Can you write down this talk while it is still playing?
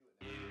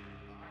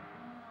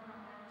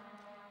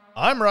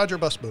I'm Roger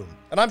Busboom.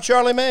 And I'm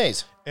Charlie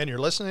Mays. And you're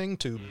listening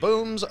to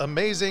Boom's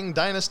Amazing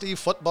Dynasty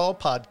Football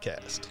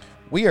Podcast.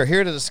 We are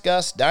here to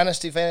discuss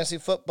Dynasty Fantasy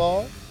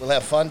Football. We'll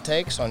have fun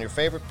takes on your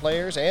favorite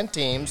players and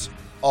teams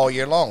all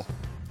year long.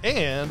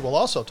 And we'll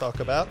also talk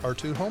about our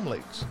two home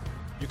leagues.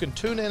 You can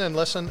tune in and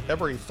listen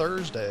every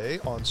Thursday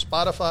on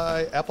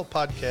Spotify, Apple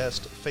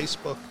Podcast,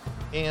 Facebook,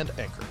 and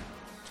Anchor.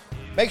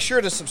 Make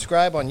sure to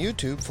subscribe on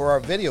YouTube for our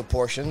video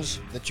portions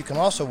that you can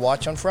also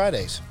watch on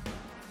Fridays.